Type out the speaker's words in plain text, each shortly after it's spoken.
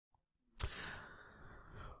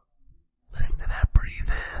breathe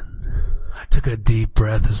in. I took a deep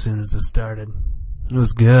breath as soon as it started. It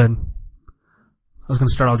was good. I was going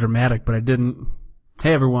to start all dramatic, but I didn't.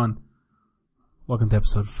 Hey, everyone. Welcome to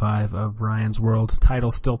episode 5 of Ryan's World.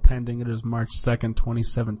 Title still pending. It is March 2nd,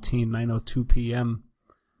 2017, 9:02 p.m.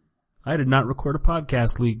 I did not record a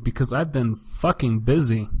podcast leak because I've been fucking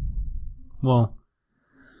busy. Well,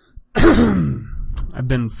 I've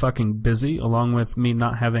been fucking busy, along with me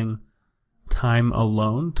not having time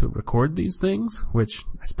alone to record these things, which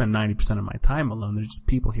I spend 90% of my time alone. There's just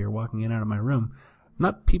people here walking in and out of my room.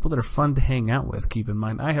 Not people that are fun to hang out with, keep in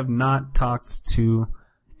mind. I have not talked to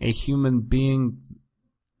a human being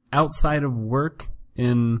outside of work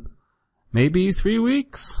in maybe 3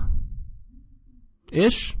 weeks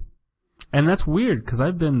ish. And that's weird because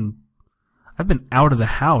I've been out of the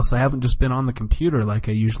house. I haven't just been on the computer like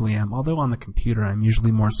I usually am. Although on the computer I'm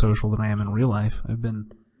usually more social than I am in real life. I've been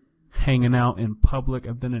hanging out in public.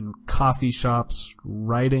 I've been in coffee shops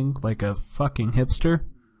writing like a fucking hipster.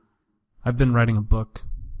 I've been writing a book.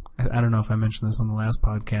 I don't know if I mentioned this on the last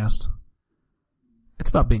podcast. It's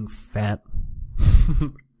about being fat.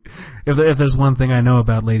 If there's one thing I know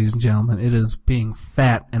about, ladies and gentlemen, it is being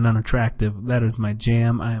fat and unattractive. That is my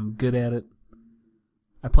jam. I am good at it.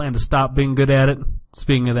 I plan to stop being good at it.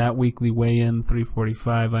 Speaking of that, weekly weigh-in,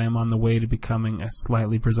 3:45. I am on the way to becoming a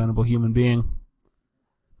slightly presentable human being.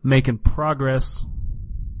 Making progress.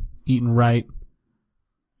 Eating right.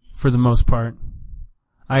 For the most part.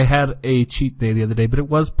 I had a cheat day the other day, but it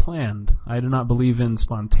was planned. I do not believe in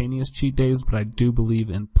spontaneous cheat days, but I do believe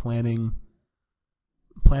in planning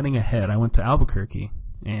ahead. I went to Albuquerque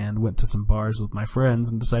and went to some bars with my friends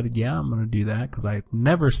and decided, yeah, I'm going to do that because I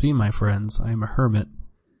never see my friends. I am a hermit.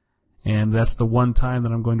 And that's the one time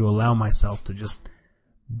that I'm going to allow myself to just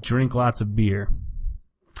drink lots of beer.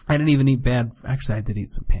 I didn't even eat bad. Actually, I did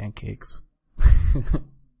eat some pancakes.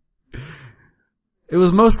 It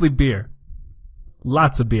was mostly beer.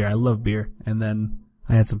 Lots of beer. I love beer. And then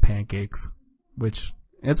I had some pancakes, which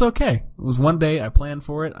it's okay. It was one day. I planned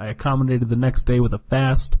for it. I accommodated the next day with a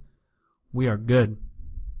fast. We are good.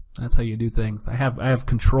 That's how you do things. I have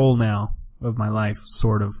control now of my life,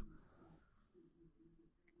 sort of.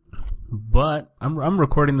 But I'm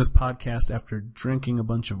recording this podcast after drinking a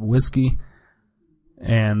bunch of whiskey,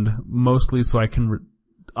 and mostly so I can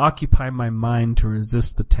occupy my mind to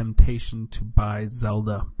resist the temptation to buy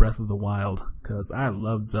Zelda Breath of the Wild, because I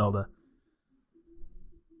love Zelda.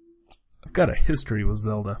 I've got a history with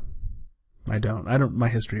Zelda. I don't, my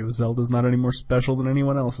history with Zelda is not any more special than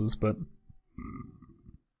anyone else's, but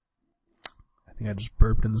I think I just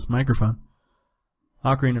burped in this microphone.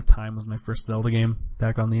 Ocarina of Time was my first Zelda game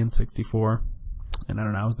back on the N64, and I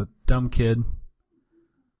don't know, I was a dumb kid.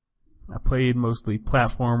 I played mostly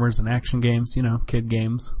platformers and action games, you know, kid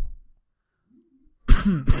games.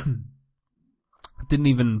 I didn't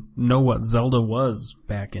even know what Zelda was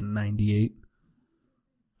back in '98.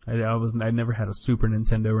 I never had a Super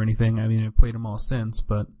Nintendo or anything. I mean, I've played them all since,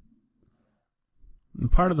 but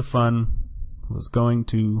part of the fun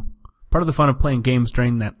of playing games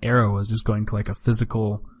during that era was just going to like a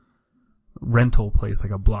physical rental place,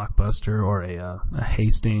 like a Blockbuster or a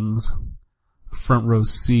Hastings, a front row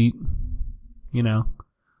seat, you know,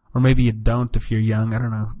 or maybe you don't if you're young. I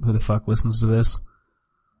don't know who the fuck listens to this.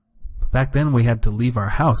 But back then we had to leave our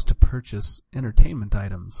house to purchase entertainment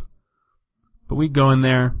items. But we'd go in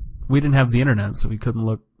there. We didn't have the internet, so we couldn't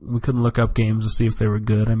look up games to see if they were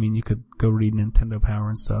good. I mean, you could go read Nintendo Power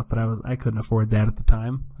and stuff, but I couldn't afford that at the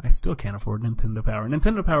time. I still can't afford Nintendo Power.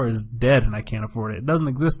 Nintendo Power is dead and I can't afford it. It doesn't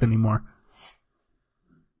exist anymore.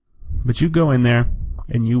 But you go in there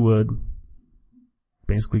and you would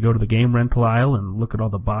basically go to the game rental aisle and look at all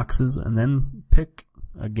the boxes and then pick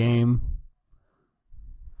a game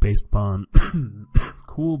based upon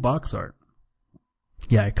cool box art.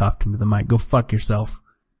 Yeah, I coughed into the mic. Go fuck yourself.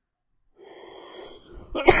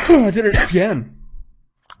 I did it again.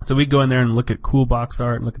 So we go in there and look at cool box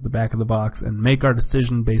art and look at the back of the box and make our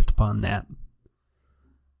decision based upon that.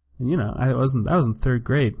 And you know, I was in 3rd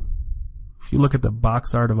grade. If you look at the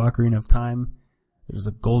box art of Ocarina of Time, there's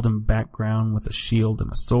a golden background with a shield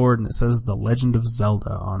and a sword, and it says The Legend of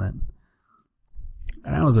Zelda on it.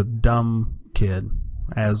 And I was a dumb kid,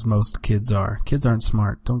 as most kids are. Kids aren't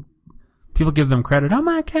smart. People give them credit. Oh,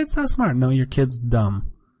 my kid's so smart. No, your kid's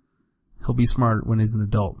dumb. He'll be smart when he's an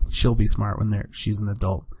adult. She'll be smart when she's an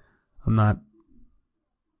adult. I'm not...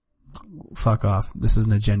 Fuck off. This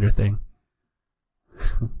isn't a gender thing.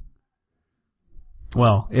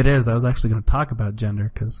 Well, it is. I was actually going to talk about gender,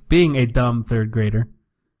 because being a dumb 3rd grader,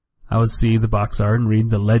 I would see the box art and read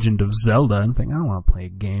The Legend of Zelda and think, I don't want to play a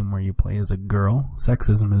game where you play as a girl.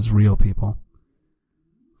 Sexism is real, people.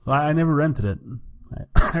 Well, I never rented it.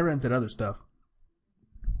 I rented other stuff.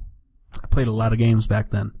 I played a lot of games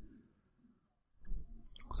back then.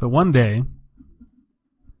 So one day,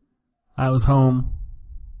 I was home,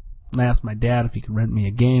 and I asked my dad if he could rent me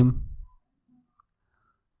a game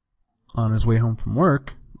on his way home from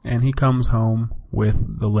work, and he comes home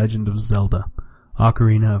with The Legend of Zelda,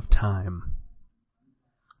 Ocarina of Time.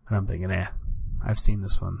 And I'm thinking, I've seen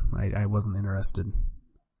this one. I wasn't interested.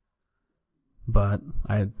 But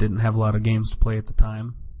I didn't have a lot of games to play at the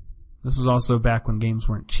time. This was also back when games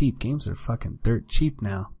weren't cheap. Games are fucking dirt cheap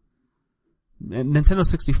now. And Nintendo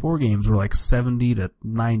 64 games were like $70 to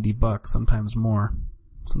 $90, sometimes more,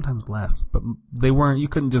 sometimes less. But they weren't, you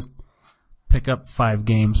couldn't just pick up 5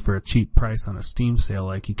 games for a cheap price on a Steam sale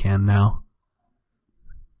like you can now.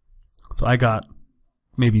 So I got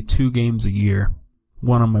maybe 2 games a year.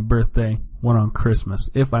 One on my birthday, one on Christmas,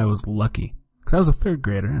 if I was lucky. Because I was a 3rd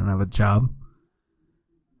grader and I have a job.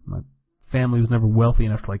 My family was never wealthy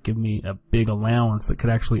enough to like give me a big allowance that could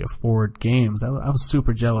actually afford games. I was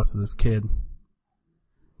super jealous of this kid.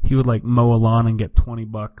 He would like mow a lawn and get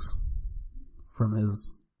 $20 from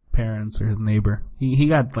his parents or his neighbor. He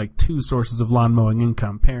got like 2 sources of lawn mowing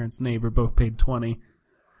income. Parents, neighbor, both paid $20.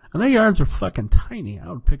 And their yards were fucking tiny.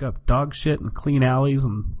 I would pick up dog shit and clean alleys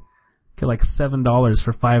and get like $7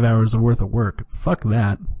 for 5 hours worth of work. Fuck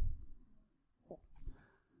that.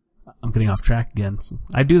 I'm getting off track again.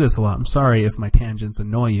 I do this a lot. I'm sorry if my tangents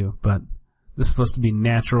annoy you, but this is supposed to be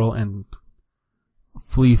natural and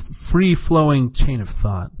free-flowing chain of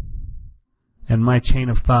thought. And my chain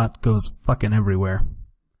of thought goes fucking everywhere.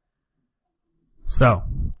 So,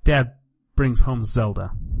 Dad brings home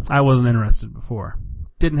Zelda. I wasn't interested before.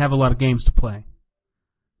 Didn't have a lot of games to play.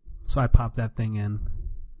 So I popped that thing in,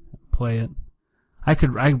 play it. I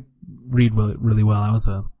read really well. I was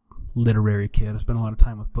a literary kid. I spent a lot of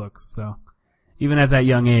time with books, so even at that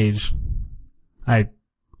young age, I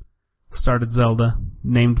started Zelda,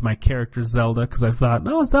 named my character Zelda, because I thought,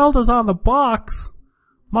 no, Zelda's on the box.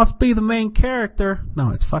 Must be the main character.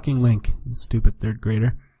 No, it's fucking Link, you stupid 3rd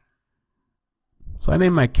grader. So I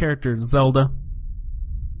named my character Zelda,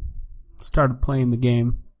 started playing the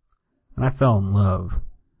game, and I fell in love.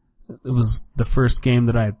 It was the first game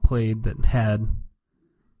that I had played that had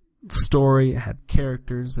story, it had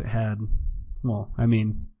characters, it had, well, I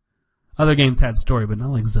mean, other games had story, but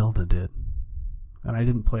not like Zelda did. And I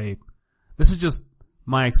didn't play, this is just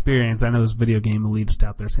my experience. I know there's video game elitists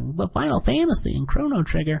out there saying, but Final Fantasy and Chrono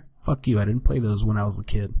Trigger. Fuck you, I didn't play those when I was a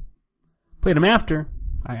kid. Played them after.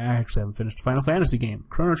 I actually haven't finished a Final Fantasy game.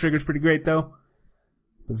 Chrono Trigger's pretty great though.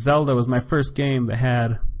 But Zelda was my first game that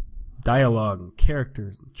had dialogue and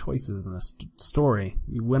characters and choices and a story.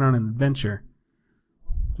 You went on an adventure.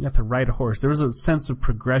 You got to ride a horse. There was a sense of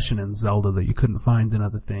progression in Zelda that you couldn't find in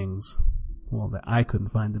other things. Well, that I couldn't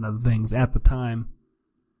find in other things at the time.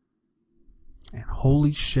 And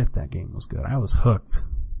holy shit, that game was good. I was hooked.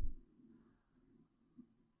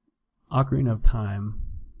 Ocarina of Time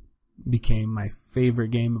became my favorite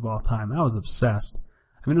game of all time. I was obsessed.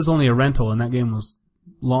 I mean, it was only a rental, and that game was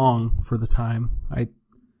long for the time. I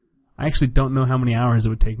actually don't know how many hours it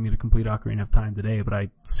would take me to complete Ocarina of Time today, but I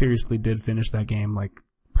seriously did finish that game like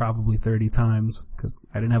probably 30 times, because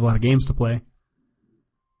I didn't have a lot of games to play.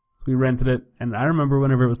 We rented it, and I remember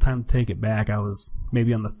whenever it was time to take it back, I was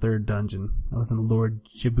maybe on the 3rd dungeon. I was in Lord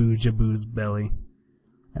Jabu's belly,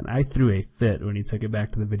 and I threw a fit when he took it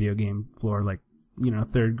back to the video game floor, like,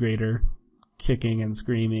 3rd grader, kicking and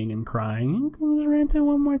screaming and crying, can you rent it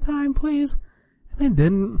one more time, please? And they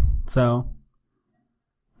didn't, so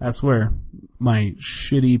that's where my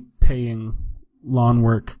shitty paying lawn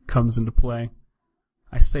work comes into play.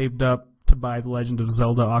 I saved up to buy The Legend of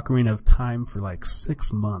Zelda Ocarina of Time for like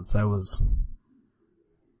 6 months. I would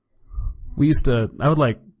ask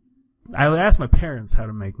my parents how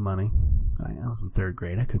to make money. I was in 3rd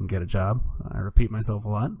grade. I couldn't get a job. I repeat myself a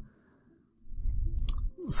lot.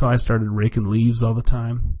 So I started raking leaves all the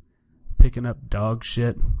time, picking up dog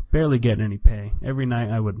shit, barely getting any pay. Every night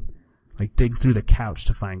I would like dig through the couch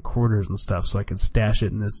to find quarters and stuff so I could stash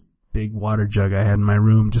it in this big water jug I had in my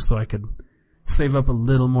room just so I could save up a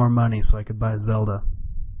little more money so I could buy Zelda.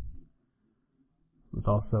 It was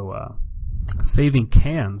also saving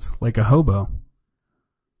cans like a hobo.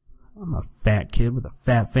 I'm a fat kid with a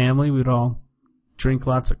fat family. We'd all drink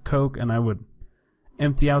lots of Coke, and I would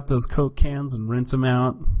empty out those Coke cans and rinse them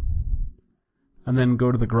out, and then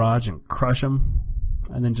go to the garage and crush them,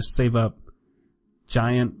 and then just save up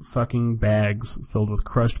giant fucking bags filled with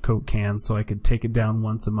crushed Coke cans so I could take it down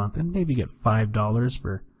once a month and maybe get $5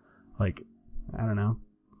 for, like, I don't know,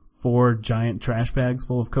 4 giant trash bags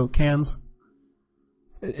full of Coke cans.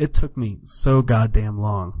 It took me so goddamn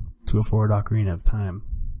long to afford Ocarina of Time.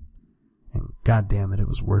 And god damn it, it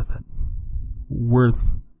was worth it.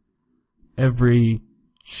 Worth every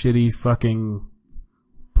shitty fucking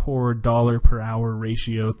poor dollar per hour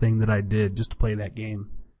ratio thing that I did just to play that game.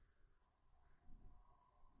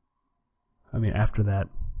 I mean, after that,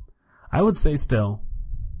 I would say still,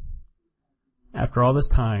 after all this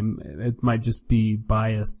time, it might just be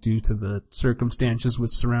biased due to the circumstances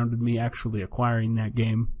which surrounded me actually acquiring that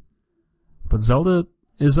game. But Zelda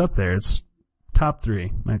is up there. It's top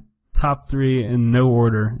 3. My top 3 in no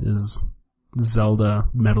order is Zelda,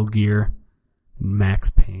 Metal Gear, and Max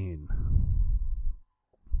Payne.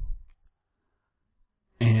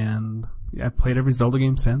 And I've played every Zelda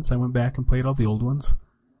game since. I went back and played all the old ones.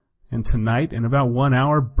 And tonight, in about 1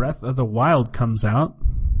 hour, Breath of the Wild comes out,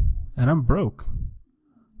 and I'm broke.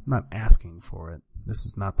 I'm not asking for it. This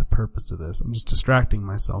is not the purpose of this. I'm just distracting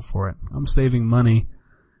myself for it. I'm saving money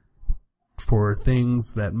for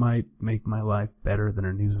things that might make my life better than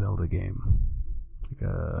a new Zelda game. Like,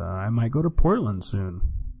 I might go to Portland soon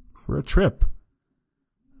for a trip.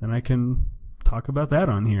 And I can talk about that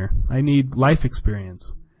on here. I need life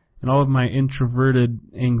experience. And all of my introverted,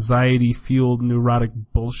 anxiety-fueled, neurotic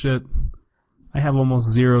bullshit, I have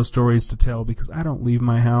almost zero stories to tell because I don't leave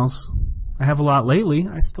my house. I have a lot lately.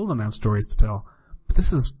 I still don't have stories to tell. But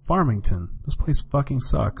this is Farmington. This place fucking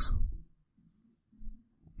sucks.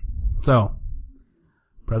 So,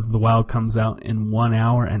 Breath of the Wild comes out in 1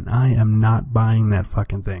 hour, and I am not buying that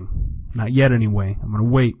fucking thing. Not yet, anyway. I'm gonna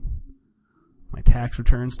wait. My tax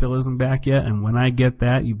return still isn't back yet, and when I get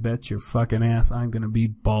that, you bet your fucking ass I'm gonna be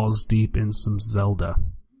balls deep in some Zelda.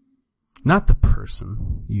 Not the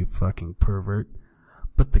person, you fucking pervert,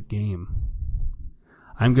 but the game.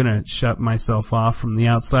 I'm gonna shut myself off from the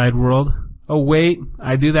outside world. Oh wait,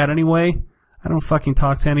 I do that anyway? I don't fucking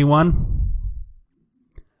talk to anyone.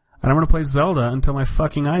 And I'm gonna play Zelda until my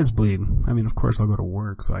fucking eyes bleed. I mean, of course I'll go to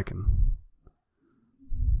work so I can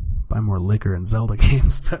buy more liquor and Zelda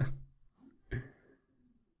games, but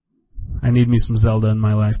I need me some Zelda in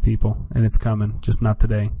my life, people, and it's coming, just not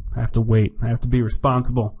today. I have to wait. I have to be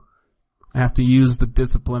responsible. I have to use the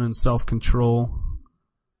discipline and self-control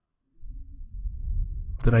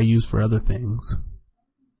that I use for other things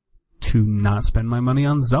to not spend my money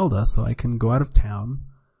on Zelda so I can go out of town,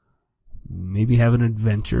 maybe have an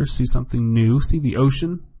adventure, see something new, see the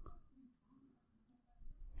ocean,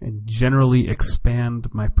 and generally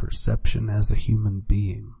expand my perception as a human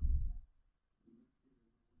being.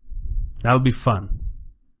 That'll be fun.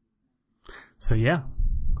 So yeah,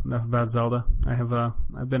 enough about Zelda.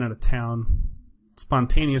 I've been out of town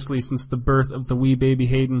spontaneously since the birth of the wee baby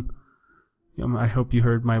Hayden. I hope you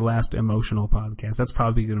heard my last emotional podcast. That's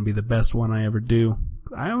probably going to be the best one I ever do.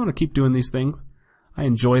 I want to keep doing these things. I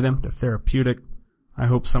enjoy them. They're therapeutic. I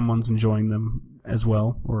hope someone's enjoying them as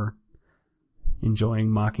well, or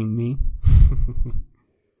enjoying mocking me.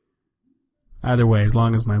 Either way, as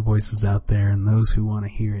long as my voice is out there and those who want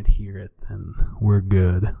to hear it, then we're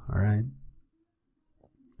good, alright?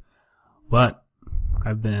 But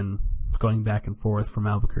I've been going back and forth from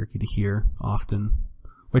Albuquerque to here often,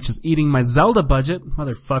 which is eating my Zelda budget,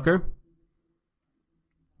 motherfucker.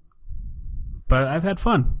 But I've had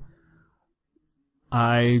fun.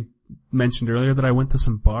 I mentioned earlier that I went to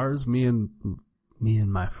some bars, me and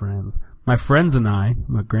my friends. My friends and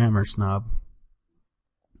I'm a grammar snob,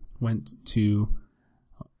 went to,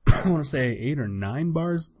 I want to say 8 or 9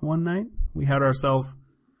 bars one night. We had ourselves,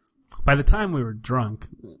 by the time we were drunk,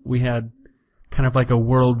 we had kind of like a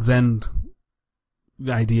World's End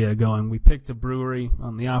idea going. We picked a brewery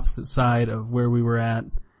on the opposite side of where we were at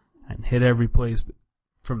and hit every place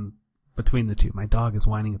from between the two. My dog is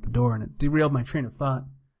whining at the door and it derailed my train of thought.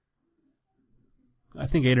 I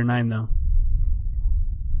think 8 or 9 though.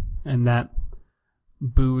 And that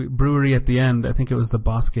brewery at the end, I think it was the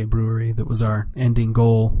Bosque Brewery that was our ending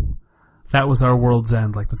goal. That was our World's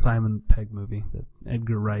End, like the Simon Pegg movie, the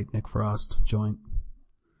Edgar Wright, Nick Frost joint.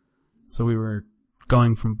 So we were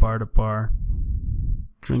going from bar to bar,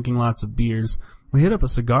 drinking lots of beers. We hit up a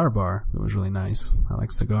cigar bar that was really nice. I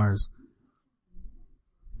like cigars.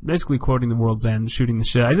 Basically quoting the World's End, shooting the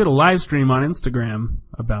shit. I did a live stream on Instagram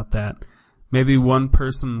about that. Maybe one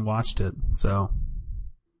person watched it, so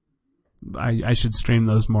I should stream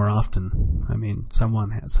those more often. I mean,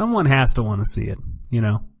 someone has to want to see it, you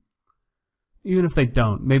know? Even if they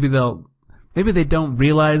don't. Maybe they don't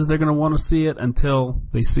realize they're going to want to see it until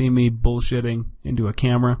they see me bullshitting into a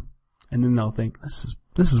camera, and then they'll think,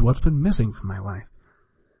 this is what's been missing from my life.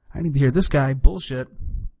 I need to hear this guy bullshit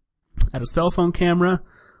at a cell phone camera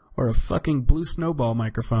or a fucking blue snowball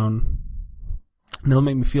microphone. And it'll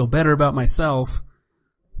make me feel better about myself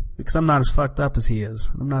Because I'm not as fucked up as he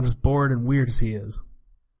is. I'm not as bored and weird as he is.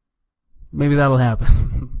 Maybe that'll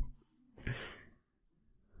happen.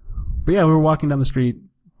 But yeah, we were walking down the street,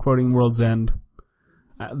 quoting World's End.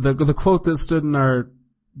 The quote that stood in that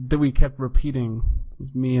we kept repeating,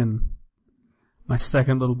 with me and my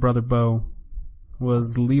second little brother Bo,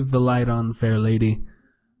 was, "Leave the light on, fair lady,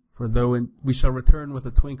 for though we shall return with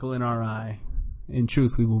a twinkle in our eye, in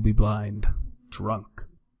truth we will be blind, drunk."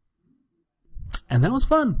 And that was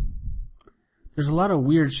fun. There's a lot of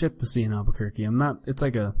weird shit to see in Albuquerque. I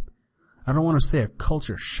don't want to say a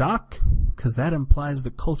culture shock, because that implies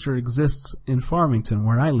that culture exists in Farmington,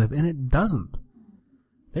 where I live, and it doesn't.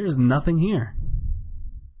 There is nothing here.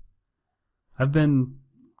 I've been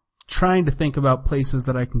trying to think about places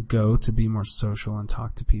that I can go to be more social and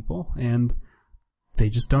talk to people, and they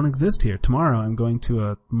just don't exist here. Tomorrow I'm going to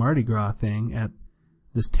a Mardi Gras thing at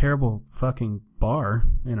this terrible fucking bar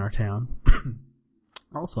in our town.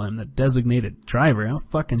 Also, I'm the designated driver. How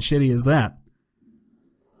fucking shitty is that?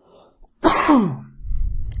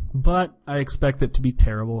 But I expect it to be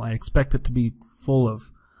terrible. I expect it to be full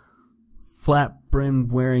of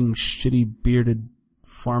flat-brimmed wearing shitty bearded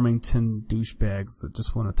Farmington douchebags that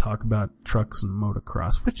just want to talk about trucks and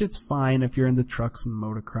motocross, which it's fine if you're into trucks and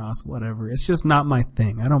motocross, whatever. It's just not my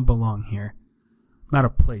thing. I don't belong here. Not a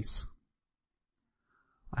place.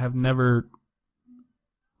 I have never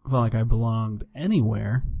felt like I belonged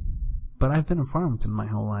anywhere, but I've been in Farmington my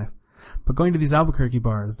whole life. But going to these Albuquerque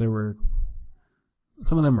bars,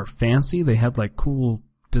 some of them were fancy. They had like cool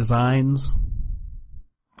designs.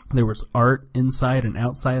 There was art inside and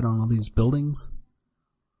outside on all these buildings.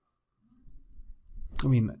 I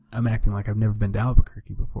mean, I'm acting like I've never been to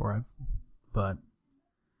Albuquerque before, but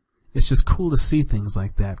it's just cool to see things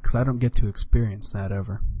like that, because I don't get to experience that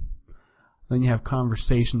ever. Then you have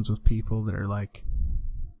conversations with people that are like,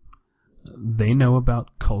 they know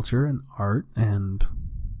about culture and art and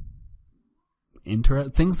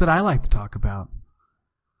things that I like to talk about,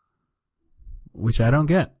 which I don't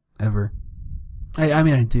get ever. I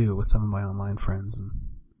mean, I do with some of my online friends, and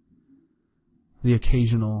the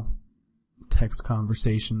occasional text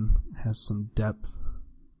conversation has some depth,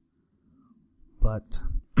 but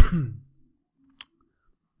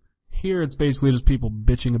here it's basically just people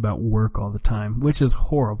bitching about work all the time, which is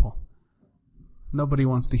horrible. Nobody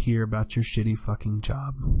wants to hear about your shitty fucking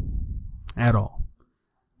job at all.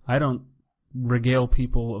 I don't regale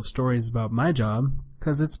people of stories about my job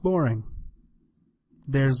because it's boring.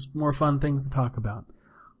 There's more fun things to talk about.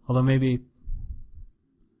 Although maybe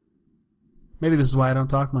this is why I don't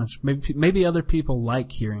talk much. Maybe other people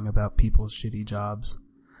like hearing about people's shitty jobs.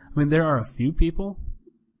 I mean, there are a few people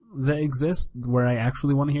that exist where I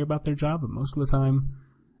actually want to hear about their job, but most of the time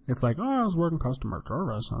it's like, oh, I was working customer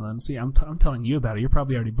service, and then see, I'm telling you about it. You're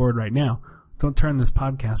probably already bored right now. Don't turn this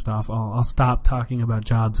podcast off. I'll stop talking about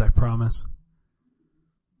jobs, I promise.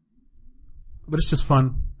 But it's just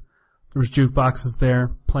fun. There was jukeboxes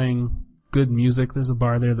there playing good music. There's a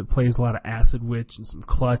bar there that plays a lot of Acid Witch and some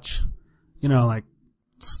Clutch. You know, like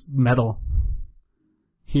metal.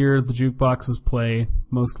 Here, the jukeboxes play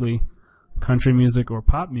mostly country music or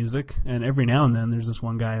pop music, and every now and then there's this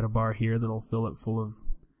one guy at a bar here that'll fill it full of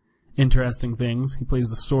interesting things. He plays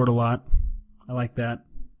the sword a lot. I like that.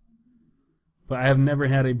 But I have never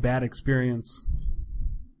had a bad experience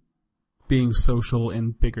being social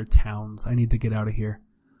in bigger towns. I need to get out of here.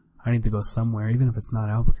 I need to go somewhere, even if it's not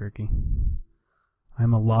Albuquerque.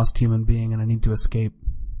 I'm a lost human being and I need to escape.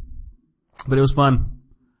 But it was fun.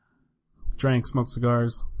 Drank, smoked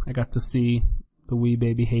cigars. I got to see the wee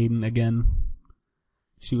baby Hayden again.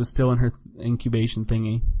 She was still in her incubation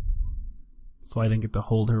thingy, so I didn't get to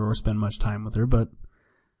hold her or spend much time with her, but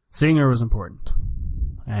seeing her was important,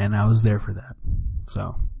 and I was there for that.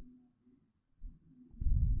 So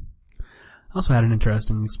I also had an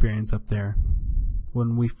interesting experience up there.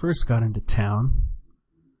 When we first got into town,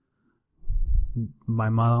 my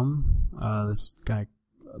mom,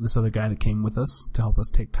 this other guy that came with us to help us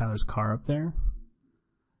take Tyler's car up there,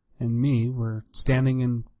 and me were standing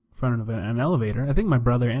in front of an elevator. I think my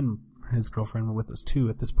brother and his girlfriend were with us too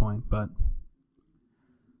at this point, but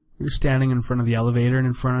we were standing in front of the elevator, and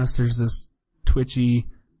in front of us there's this twitchy,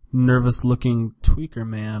 nervous-looking tweaker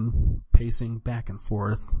man pacing back and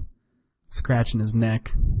forth, scratching his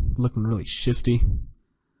neck, looking really shifty.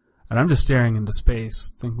 And I'm just staring into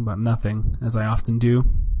space, thinking about nothing, as I often do.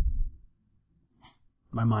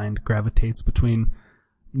 My mind gravitates between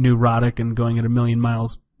neurotic and going at 1,000,000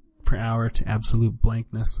 miles per hour to absolute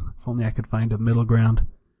blankness. If only I could find a middle ground.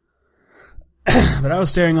 But I was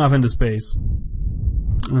staring off into space.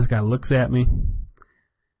 And this guy looks at me.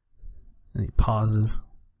 And he pauses.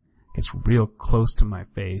 gets real close to my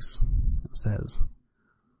face and says,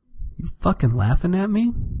 "You fucking laughing at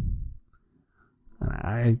me?"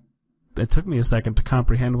 And it took me a second to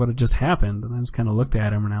comprehend what had just happened, and I just kind of looked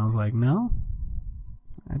at him and I was like, "No,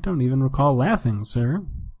 I don't even recall laughing, sir." And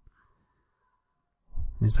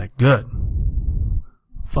he's like, "Good.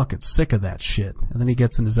 Fucking sick of that shit." And then he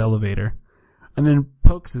gets in his elevator and then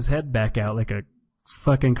pokes his head back out like a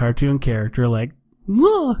fucking cartoon character, like,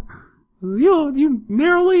 "Whoa, you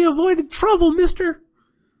narrowly avoided trouble, mister."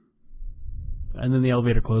 And then the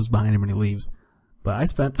elevator closed behind him and he leaves. But I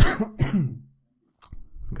spent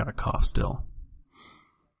got a cough still.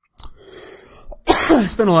 I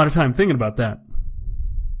spent a lot of time thinking about that.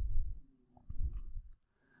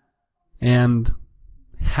 And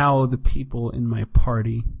how the people in my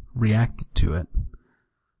party reacted to it.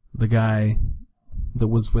 The guy that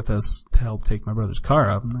was with us to help take my brother's car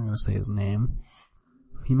up, I'm not going to say his name.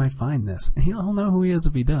 He might find this. He'll know who he is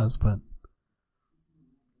if he does, but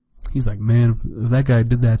he's like, "Man, if that guy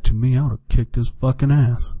did that to me, I would have kicked his fucking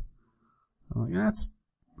ass." I'm like, that's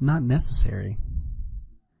not necessary.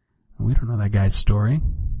 We don't know that guy's story.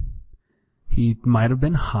 He might have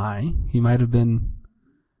been high. He might have been...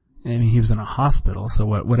 I mean, he was in a hospital, so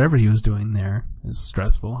whatever he was doing there is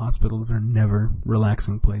stressful. Hospitals are never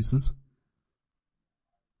relaxing places.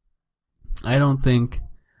 I don't think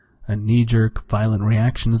a knee-jerk violent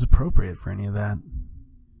reaction is appropriate for any of that.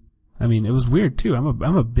 I mean, it was weird too. I'm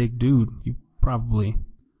a big dude. You've probably...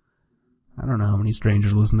 I don't know how many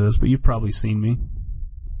strangers listen to this, but you've probably seen me.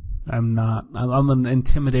 I'm an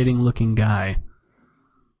intimidating looking guy.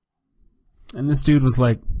 And this dude was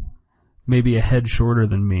like maybe a head shorter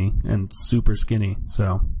than me and super skinny,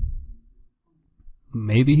 so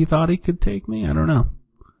maybe he thought he could take me, I don't know.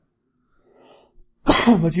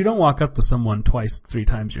 But you don't walk up to someone twice, 3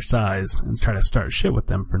 times your size and try to start shit with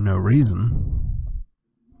them for no reason.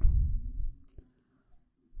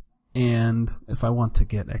 And if I want to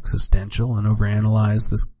get existential and overanalyze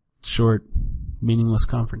this short, meaningless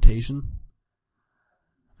confrontation,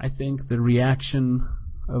 I think the reaction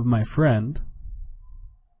of my friend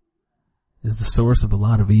is the source of a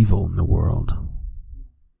lot of evil in the world.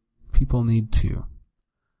 People need to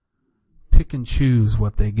pick and choose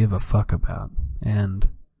what they give a fuck about. And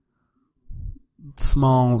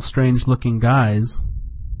small, strange-looking guys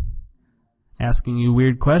asking you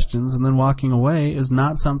weird questions and then walking away is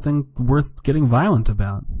not something worth getting violent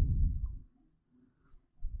about.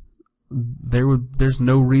 There's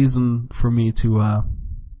no reason for me to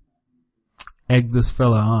egg this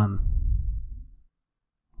fella on.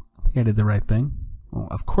 I think I did the right thing. Well,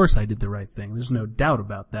 of course I did the right thing. There's no doubt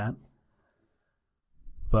about that.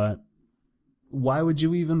 But why would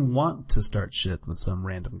you even want to start shit with some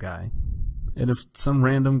random guy? And if some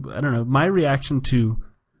random... I don't know. My reaction to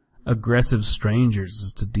aggressive strangers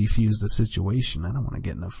is to defuse the situation. I don't want to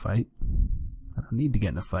get in a fight. I don't need to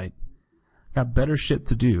get in a fight. Got better shit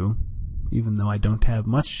to do, even though I don't have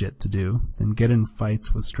much shit to do, than get in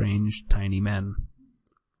fights with strange, tiny men.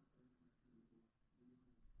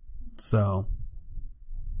 So,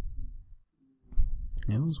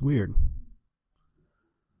 it was weird.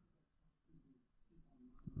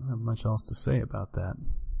 I don't have much else to say about that.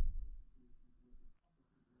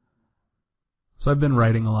 So I've been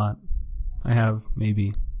writing a lot. I have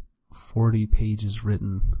maybe 40 pages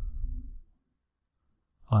written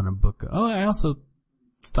on a book. Oh, I also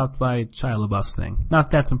stopped by Shia LaBeouf's thing. Not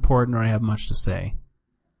that's important or I have much to say.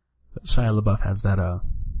 But Shia LaBeouf has that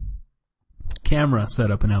camera set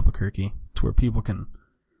up in Albuquerque to where people can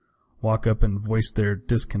walk up and voice their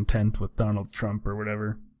discontent with Donald Trump or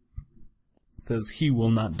whatever. It says, "He will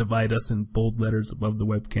not divide us" in bold letters above the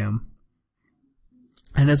webcam.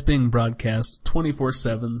 And it's being broadcast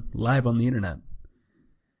 24/7 live on the internet.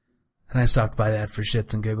 And I stopped by that for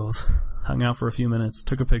shits and giggles. Hung out for a few minutes,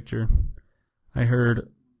 took a picture. I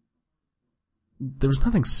heard... There was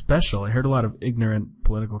nothing special. I heard a lot of ignorant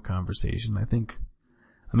political conversation. I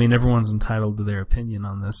mean, everyone's entitled to their opinion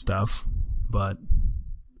on this stuff, but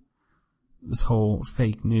this whole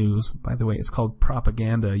fake news... By the way, it's called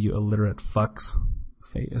propaganda, you illiterate fucks.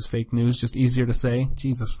 Is fake news just easier to say?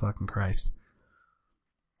 Jesus fucking Christ.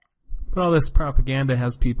 But all this propaganda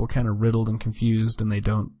has people kind of riddled and confused, and they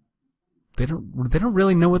don't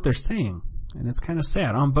really know what they're saying. And it's kind of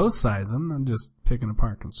sad on both sides. I'm not just picking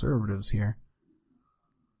apart conservatives here.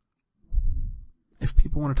 If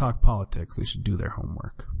people want to talk politics, they should do their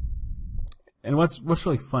homework. And what's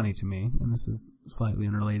really funny to me, and this is slightly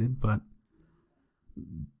unrelated, but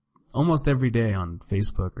almost every day on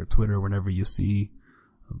Facebook or Twitter, whenever you see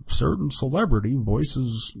certain celebrity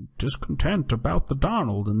voices discontent about the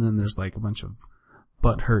Donald, and then there's like a bunch of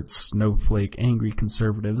butthurt, snowflake, angry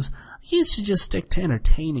conservatives. You should just stick to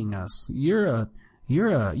entertaining us. You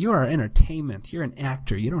are entertainment. You're an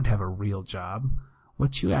actor. You don't have a real job.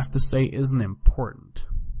 What you have to say isn't important.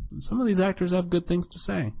 And some of these actors have good things to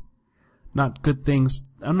say. Not good things.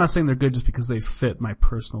 I'm not saying they're good just because they fit my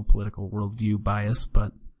personal political worldview bias,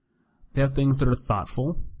 but they have things that are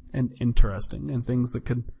thoughtful and interesting and things that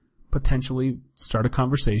could potentially start a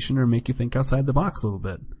conversation or make you think outside the box a little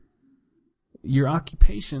bit. Your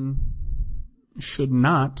occupation should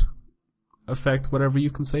not affect whatever you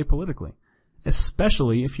can say politically,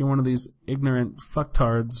 especially if you're one of these ignorant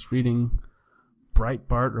fucktards reading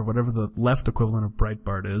Breitbart or whatever the left equivalent of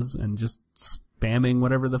Breitbart is and just spamming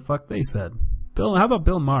whatever the fuck they said. How about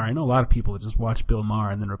Bill Maher? I know a lot of people that just watch Bill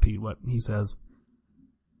Maher and then repeat what he says.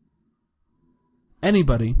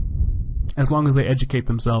 Anybody, as long as they educate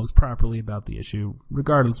themselves properly about the issue,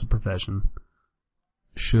 regardless of profession,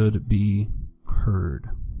 should be heard.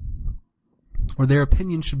 Or their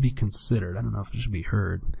opinion should be considered. I don't know if it should be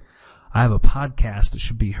heard. I have a podcast that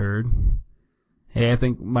should be heard. Hey, I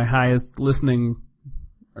think my highest listener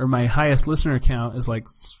count is like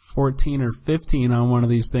 14 or 15 on one of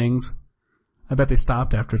these things. I bet they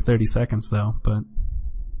stopped after 30 seconds though, but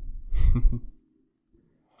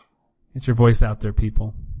get your voice out there,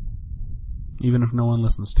 people. Even if no one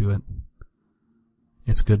listens to it,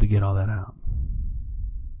 it's good to get all that out.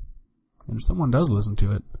 And if someone does listen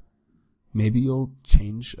to it, maybe you'll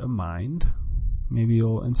change a mind. Maybe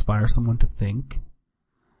you'll inspire someone to think.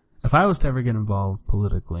 If I was to ever get involved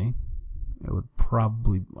politically, it would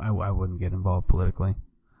probably, I wouldn't get involved politically.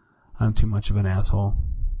 I'm too much of an asshole.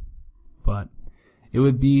 But it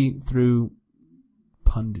would be through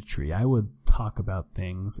punditry. I would talk about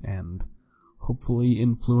things and hopefully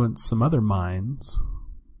influence some other minds.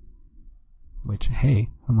 Which, hey,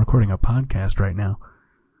 I'm recording a podcast right now.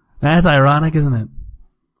 That's ironic, isn't it?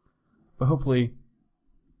 But hopefully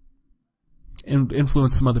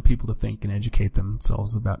influence some other people to think and educate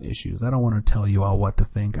themselves about issues. I don't want to tell you all what to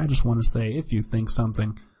think. I just want to say, if you think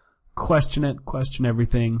something, question it, question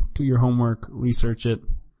everything, do your homework, research it,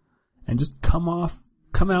 and just come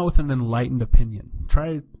out with an enlightened opinion.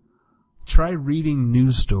 Try reading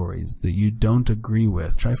news stories that you don't agree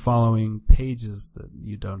with. Try following pages that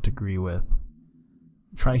you don't agree with.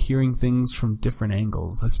 Try hearing things from different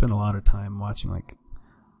angles. I spend a lot of time watching,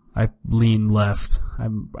 I lean left.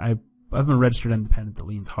 I've been a registered independent that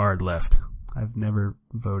leans hard left. I've never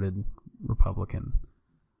voted Republican.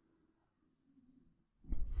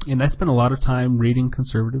 And I spend a lot of time reading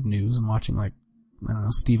conservative news and watching,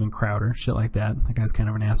 Steven Crowder, shit like that. That guy's kind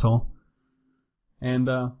of an asshole. And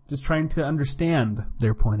just trying to understand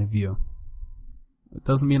their point of view. It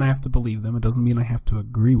doesn't mean I have to believe them. It doesn't mean I have to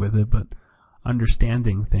agree with it, but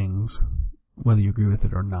understanding things, whether you agree with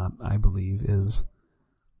it or not, I believe is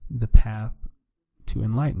the path to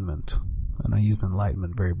enlightenment. And I use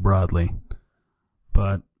enlightenment very broadly.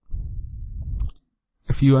 But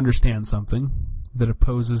if you understand something that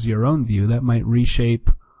opposes your own view, that might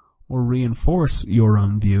reshape or reinforce your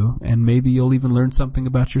own view, and maybe you'll even learn something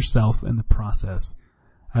about yourself in the process.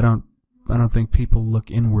 I don't think people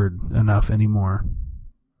look inward enough anymore.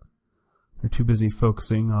 They're too busy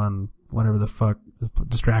focusing on whatever the fuck is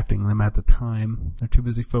distracting them at the time. They're too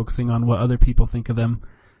busy focusing on what other people think of them.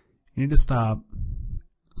 You need to stop,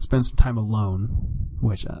 spend some time alone,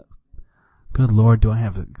 which, good Lord, do I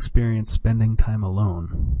have experience spending time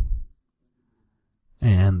alone.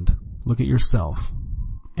 And look at yourself.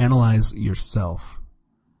 Analyze yourself.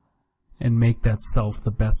 And make that self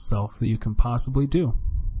the best self that you can possibly do.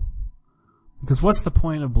 Because what's the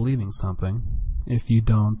point of believing something if you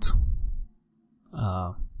don't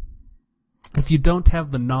have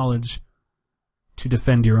the knowledge to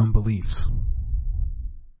defend your own beliefs?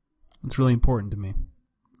 It's really important to me.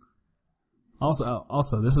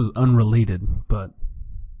 Also, this is unrelated, but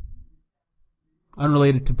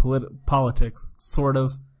unrelated to politics, sort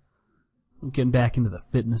of. I'm getting back into the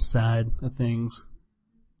fitness side of things.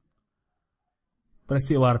 But I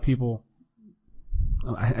see a lot of people,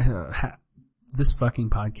 this fucking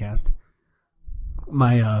podcast,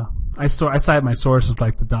 I cite my sources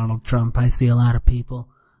like the Donald Trump. I see a lot of people.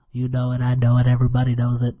 You know it, I know it, everybody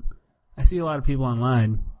knows it. I see a lot of people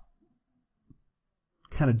online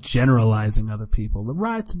kind of generalizing other people. The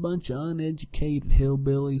right's a bunch of uneducated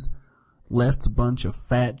hillbillies. Left's a bunch of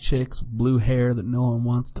fat chicks with blue hair that no one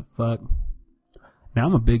wants to fuck. Now,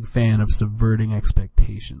 I'm a big fan of subverting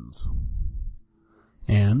expectations.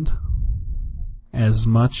 And, as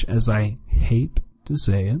much as I hate to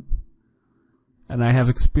say it, and I have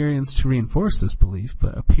experience to reinforce this belief,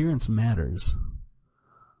 but appearance matters.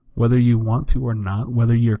 Whether you want to or not,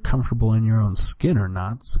 whether you're comfortable in your own skin or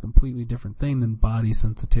not, it's a completely different thing than body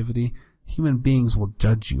sensitivity. Human beings will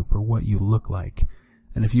judge you for what you look like.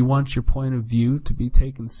 And if you want your point of view to be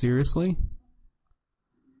taken seriously,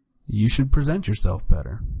 you should present yourself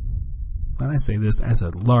better. And I say this as a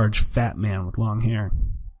large, fat man with long hair.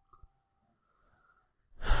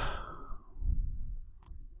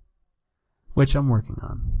 Which I'm working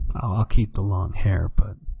on. I'll keep the long hair,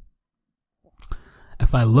 but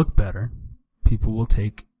if I look better, people will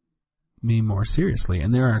take me more seriously.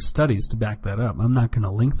 And there are studies to back that up. I'm not going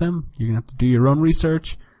to link them. You're going to have to do your own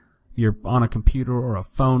research. You're on a computer or a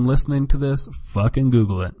phone listening to this, fucking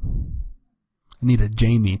Google it. I need a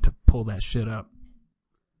Jamie to pull that shit up.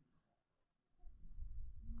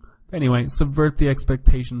 Anyway, subvert the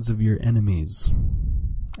expectations of your enemies.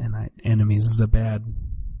 And enemies is a bad...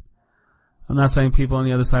 I'm not saying people on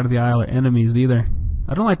the other side of the aisle are enemies either.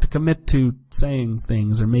 I don't like to commit to saying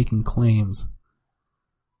things or making claims.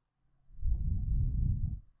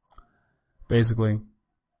 Basically,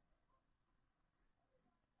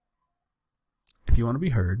 if you want to be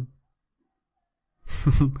heard,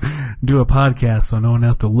 do a podcast so no one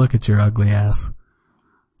has to look at your ugly ass.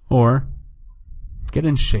 Or get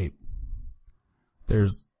in shape.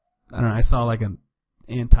 I saw like an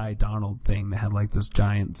anti-Donald thing that had like this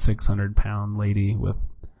giant 600-pound lady with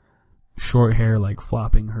short hair like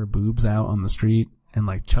flopping her boobs out on the street and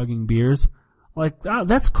like chugging beers. Like,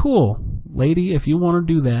 that's cool, lady, if you want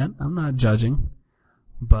to do that. I'm not judging.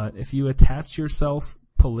 But if you attach yourself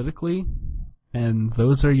politically and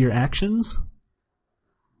those are your actions,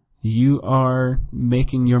 you are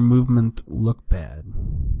making your movement look bad.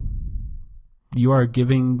 You are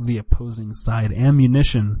giving the opposing side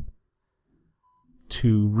ammunition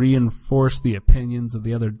to reinforce the opinions of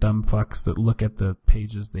the other dumb fucks that look at the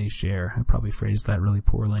pages they share. I probably phrased that really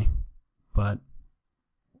poorly, but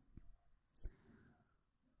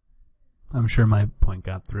I'm sure my point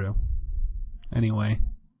got through. Anyway,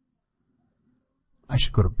 I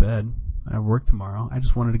should go to bed. I have work tomorrow. I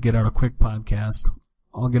just wanted to get out a quick podcast.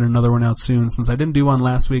 I'll get another one out soon. Since I didn't do one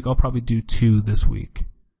last week, I'll probably do 2 this week.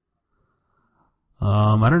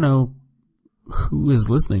 I don't know who is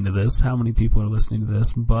listening to this, how many people are listening to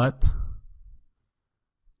this, but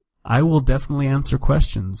I will definitely answer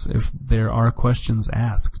questions if there are questions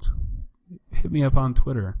asked. Hit me up on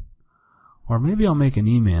Twitter. Or maybe I'll make an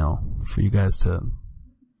email for you guys to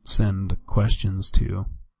send questions to.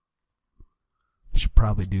 I should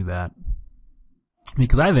probably do that.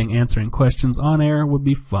 Because I think answering questions on air would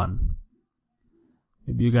be fun.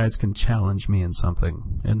 Maybe you guys can challenge me in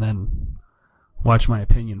something and then watch my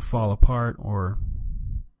opinion fall apart, or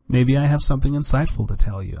maybe I have something insightful to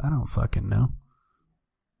tell you. I don't fucking know.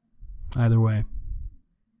 Either way.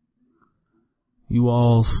 You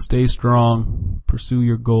all stay strong. Pursue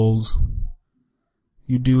your goals.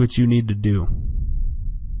 You do what you need to do.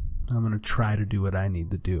 I'm going to try to do what I need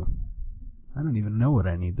to do. I don't even know what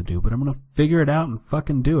I need to do, but I'm going to figure it out and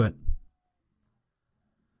fucking do it.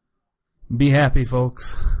 Be happy,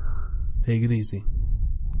 folks. Take it easy.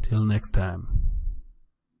 Till next time.